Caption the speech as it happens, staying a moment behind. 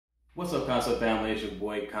What's up, Concept family? It's your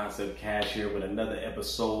boy Concept Cash here with another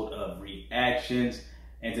episode of Reactions.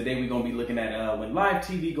 And today we're going to be looking at when live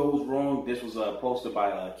TV goes wrong. This was posted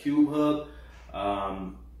by Cube Hub.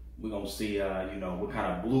 We're going to see, what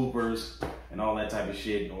kind of bloopers and all that type of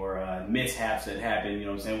shit or mishaps that happen, you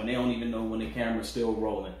know what I'm saying, when they don't even know when the camera's still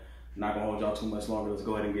rolling. I'm not going to hold y'all too much longer. Let's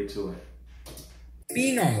go ahead and get to it.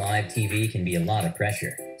 Being on live TV can be a lot of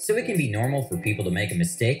pressure, so it can be normal for people to make a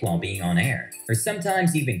mistake while being on air, or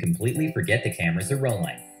sometimes even completely forget the cameras are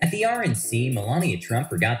rolling. At the RNC, Melania Trump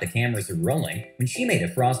forgot the cameras are rolling when she made a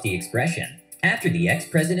frosty expression after the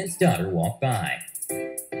ex-president's daughter walked by.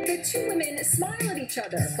 The two women smile at each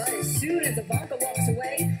other, but as soon as Ivanka walks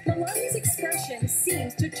away, Melania's expression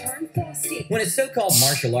seems to turn frosty. When a so-called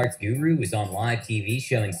martial arts guru was on live TV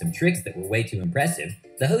showing some tricks that were way too impressive,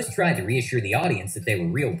 the host tried to reassure the audience that they were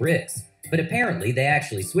real bricks, but apparently they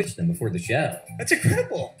actually switched them before the show. That's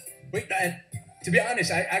incredible. Wait, to be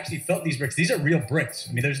honest, I actually felt these bricks. These are real bricks.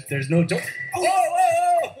 I mean, there's no joke.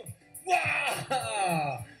 Oh!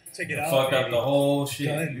 Wow! Check it out. Fucked up baby. the whole shit.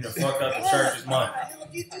 Guns. You done fucked up the church's money. How the hell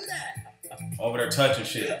do you do that? Over there touching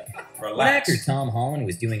shit. When Relax. actor Tom Holland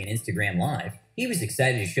was doing an Instagram Live, he was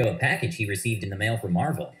excited to show a package he received in the mail from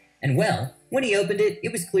Marvel. And well, when he opened it,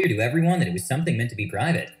 it was clear to everyone that it was something meant to be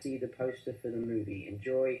private. See the poster for the movie.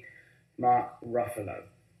 Enjoy, Mark Ruffalo.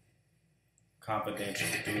 Confidential.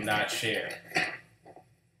 Do not share.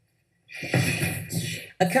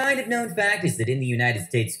 A kind of known fact is that in the United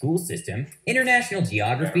States school system, international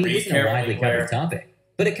geography Read isn't a widely carefully, Blair. covered topic.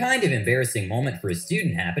 But a kind of embarrassing moment for a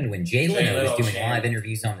student happened when Jay Leno was doing Shannon. live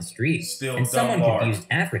interviews on the street, Still and someone dumb bar. confused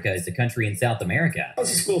Africa as a country in South America.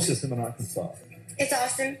 How's the school system in Arkansas? It's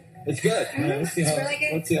awesome. It's good. Let's see It's how, really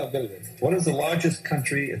good. let's see how good it is. What is the largest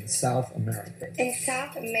country in South America? In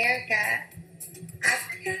South America,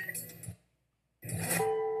 Africa.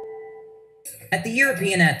 At the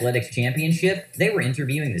European Athletics Championship, they were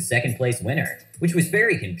interviewing the second-place winner, which was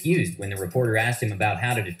very confused when the reporter asked him about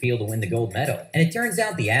how did it feel to win the gold medal. And it turns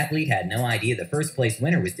out the athlete had no idea the first-place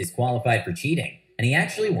winner was disqualified for cheating, and he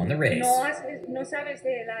actually won the race. ¿No sabes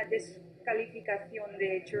de la descalificación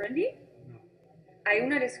de Churundi? Hay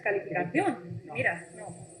una descalificación. Mira,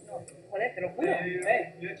 no, joder, te lo juro.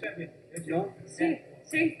 No? Sí,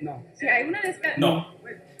 No. sí, hay una descalificación. No.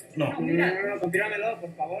 Mira. Confírmamelo,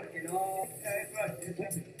 por favor, que no.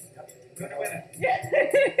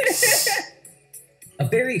 A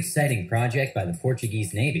very exciting project by the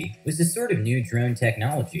Portuguese Navy was a sort of new drone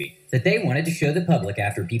technology that they wanted to show the public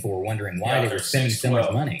after people were wondering why Yeah, they they're were spending so much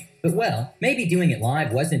 6'12". money. But well, maybe doing it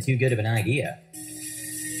live wasn't too good of an idea.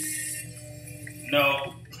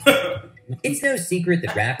 No. It's no secret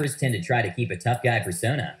that rappers tend to try to keep a tough guy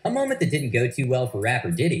persona. A moment that didn't go too well for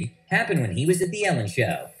rapper Diddy happened when he was at The Ellen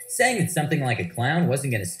Show, saying that something like a clown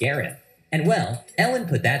wasn't going to scare him. And well, Ellen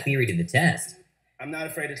put that theory to the test. I'm not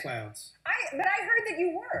afraid of clowns. But I heard that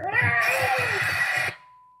you were.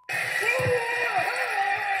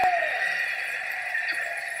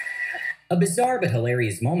 A bizarre but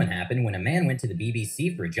hilarious moment happened when a man went to the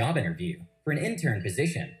BBC for a job interview for an intern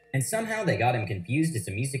position, and somehow they got him confused as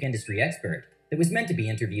a music industry expert that was meant to be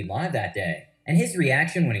interviewed live that day. And his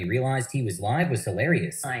reaction when he realized he was live was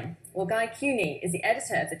hilarious. Fine. Well, Guy Cooney is the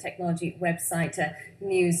editor of the technology website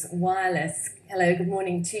News Wireless. Hello, good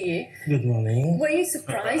morning to you. Good morning. Were you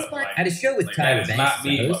surprised by... At a show with Like, Tyra that is Banks not as the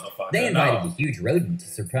me, host, motherfucker, they invited no. a huge rodent to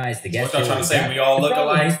surprise the guest. What y'all show trying to say, was we all the look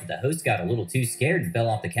problem alike? is that the host got a little too scared and fell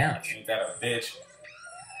off the couch. Ain't that a bitch?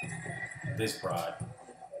 This broad.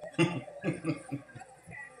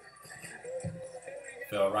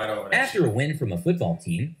 Fell right over that After a win from a football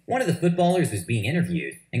team, one of the footballers was being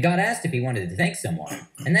interviewed and got asked if he wanted to thank someone.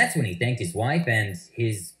 And that's when he thanked his wife and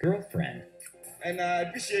his girlfriend. And I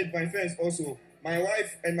appreciate my fans also. My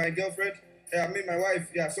wife and my girlfriend. My wife.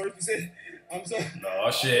 Yeah, sorry to say. I'm sorry.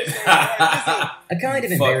 No shit. A kind of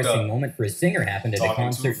Fucked embarrassing up. moment for a singer happened at a Talking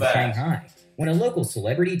concert too in fast. Shanghai, when a local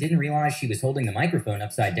celebrity didn't realize she was holding the microphone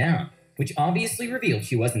upside down, which obviously revealed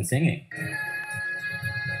she wasn't singing.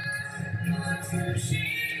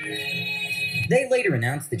 They later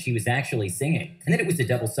announced that she was actually singing, and that it was a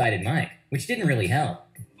double-sided mic, which didn't really help.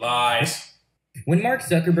 Lies. When Mark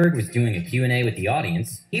Zuckerberg was doing a Q&A with the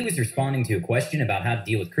audience, he was responding to a question about how to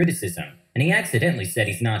deal with criticism, and he accidentally said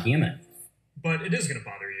he's not human. But it is going to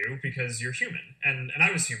bother you because you're human, and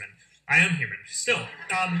I was human. I am human still.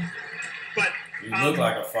 But You look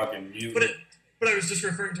like a fucking mutant. but I was just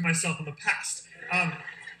referring to myself in the past.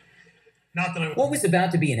 Not that I. What was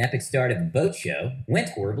about to be an epic start of a boat show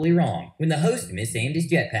went horribly wrong when the host misaimed his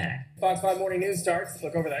jetpack. Fox 5 Morning News starts.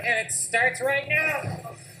 Look over there. And it starts right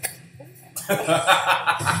now.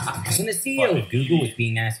 When the CEO of Google was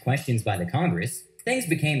being asked questions by the Congress, things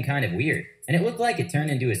became kind of weird, and it looked like it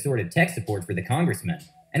turned into a sort of tech support for the congressman.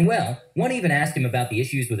 And well, one even asked him about the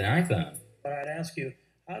issues with an iPhone. But I'd ask you,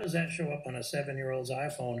 how does that show up on a 7-year-old's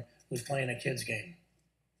iPhone who's playing a kid's game?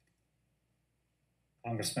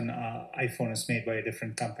 Congressman, iPhone is made by a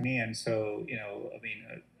different company, and so, you know, I mean...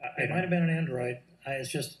 it might have been an Android.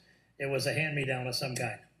 It was a hand-me-down of some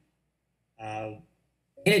kind.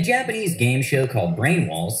 In a Japanese game show called Brain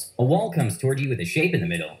Walls, a wall comes toward you with a shape in the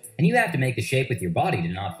middle, and you have to make the shape with your body to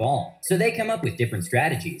not fall. So they come up with different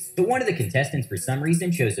strategies, but one of the contestants for some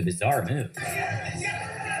reason chose a bizarre move.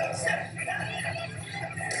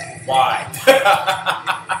 Why?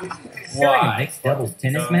 During a mixed doubles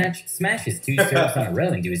tennis match, smashes 2 serves on a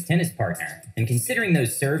row into his tennis partner, and considering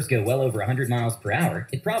those serves go well over 100 miles per hour,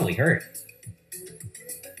 it probably hurt.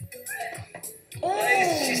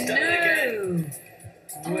 Oh, She's done it again.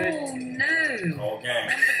 Oh, no. Okay.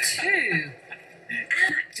 Number 2.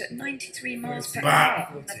 Act at 93 miles per hour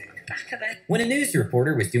on the back of the... When a news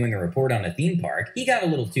reporter was doing a report on a theme park, he got a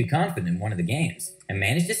little too confident in one of the games, and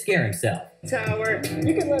managed to scare himself. Tower,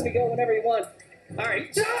 you can let me go whenever you want. All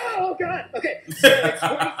right. Oh, God. Okay. So it's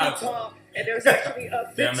 20 feet tall, and there's actually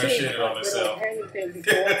a 15-foot hanging thing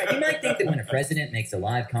before. You might think that when a president makes a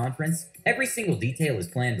live conference, every single detail is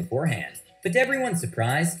planned beforehand. But to everyone's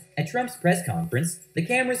surprise, at Trump's press conference, the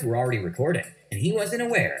cameras were already recording, and he wasn't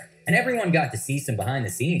aware, and everyone got to see some behind the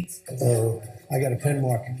scenes. Oh, I got a pen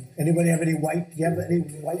mark. Anybody have any white? Do you have any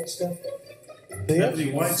white stuff? Do you have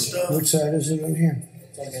any white stuff? Which side is it on here?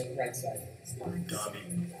 It's on the right side.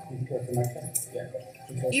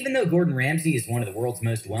 Even though Gordon Ramsay is one of the world's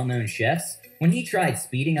most well-known chefs, when he tried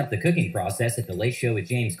speeding up the cooking process at the Late Show with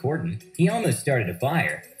James Corden, he almost started a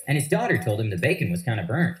fire, and his daughter told him the bacon was kind of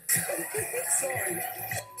burnt. Sorry.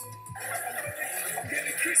 I'm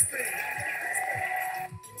getting crispy.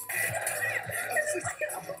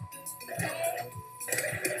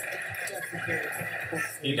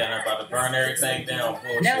 He down there about to burn everything down.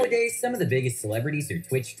 Bullshit. Nowadays, some of the biggest celebrities are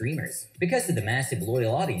Twitch streamers, because of the massive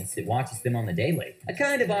loyal audience that watches them on the daily. A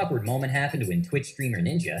kind of awkward moment happened when Twitch streamer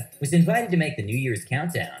Ninja was invited to make the New Year's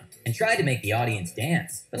countdown, and tried to make the audience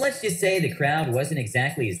dance. But let's just say the crowd wasn't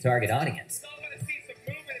exactly his target audience.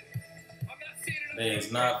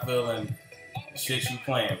 He's not feeling shit you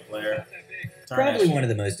playing, player. Probably one of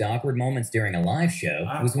the most awkward moments during a live show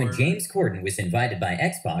was when James Corden was invited by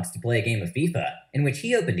Xbox to play a game of FIFA, in which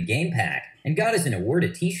he opened a game pack and got as an award a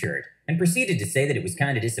t-shirt, and proceeded to say that it was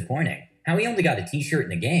kind of disappointing, how he only got a t-shirt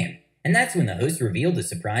in the game. And that's when the host revealed the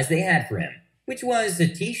surprise they had for him, which was a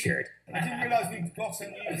t-shirt. I didn't realise we'd got a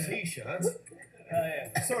new t-shirt.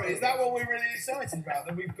 Sorry, is that what we're really excited about?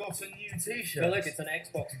 That we've got a new t-shirt? Well, look, it's an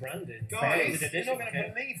Xbox branded. Guys, you're not going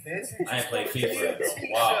to believe this. I ain't played FIFA in a t-shirt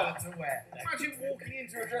while. to wear. Imagine walking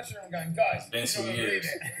into a dressing room going, guys, Been some years.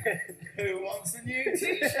 who wants a new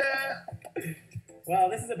t-shirt? Well,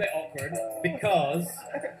 this is a bit awkward because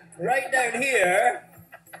right down here,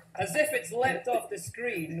 as if it's leapt off the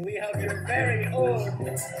screen, we have your very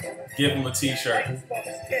own Give him a t-shirt.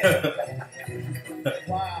 Xbox kit.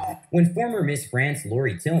 Wow. When former Miss France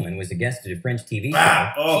Laurie Tillman was a guest at a French TV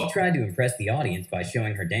show, she tried to impress the audience by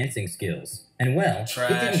showing her dancing skills. And well, it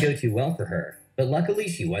didn't go too well for her. But luckily,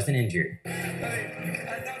 she wasn't injured. Better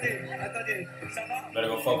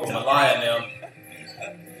go fuck with Malaya now.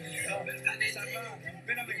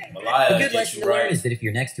 A good lesson to learn is that if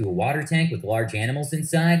you're next to a water tank with large animals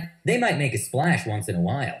inside, they might make a splash once in a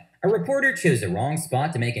while. A reporter chose a wrong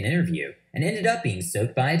spot to make an interview and ended up being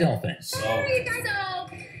soaked by a dolphin. So,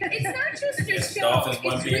 it's not just your show,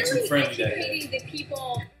 it's really educating the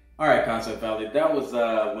people. Alright, Concept Valley, that was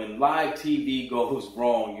when live TV goes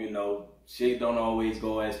wrong, you know, shit don't always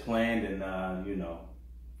go as planned, and you know,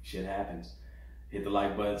 shit happens. Hit the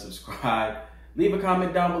like button, subscribe, leave a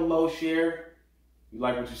comment down below, share. You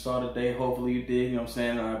like what you saw today, hopefully you did, you know what I'm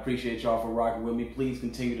saying? I appreciate y'all for rocking with me. Please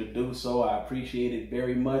continue to do so. I appreciate it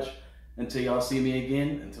very much. Until y'all see me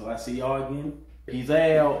again, until I see y'all again, peace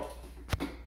out.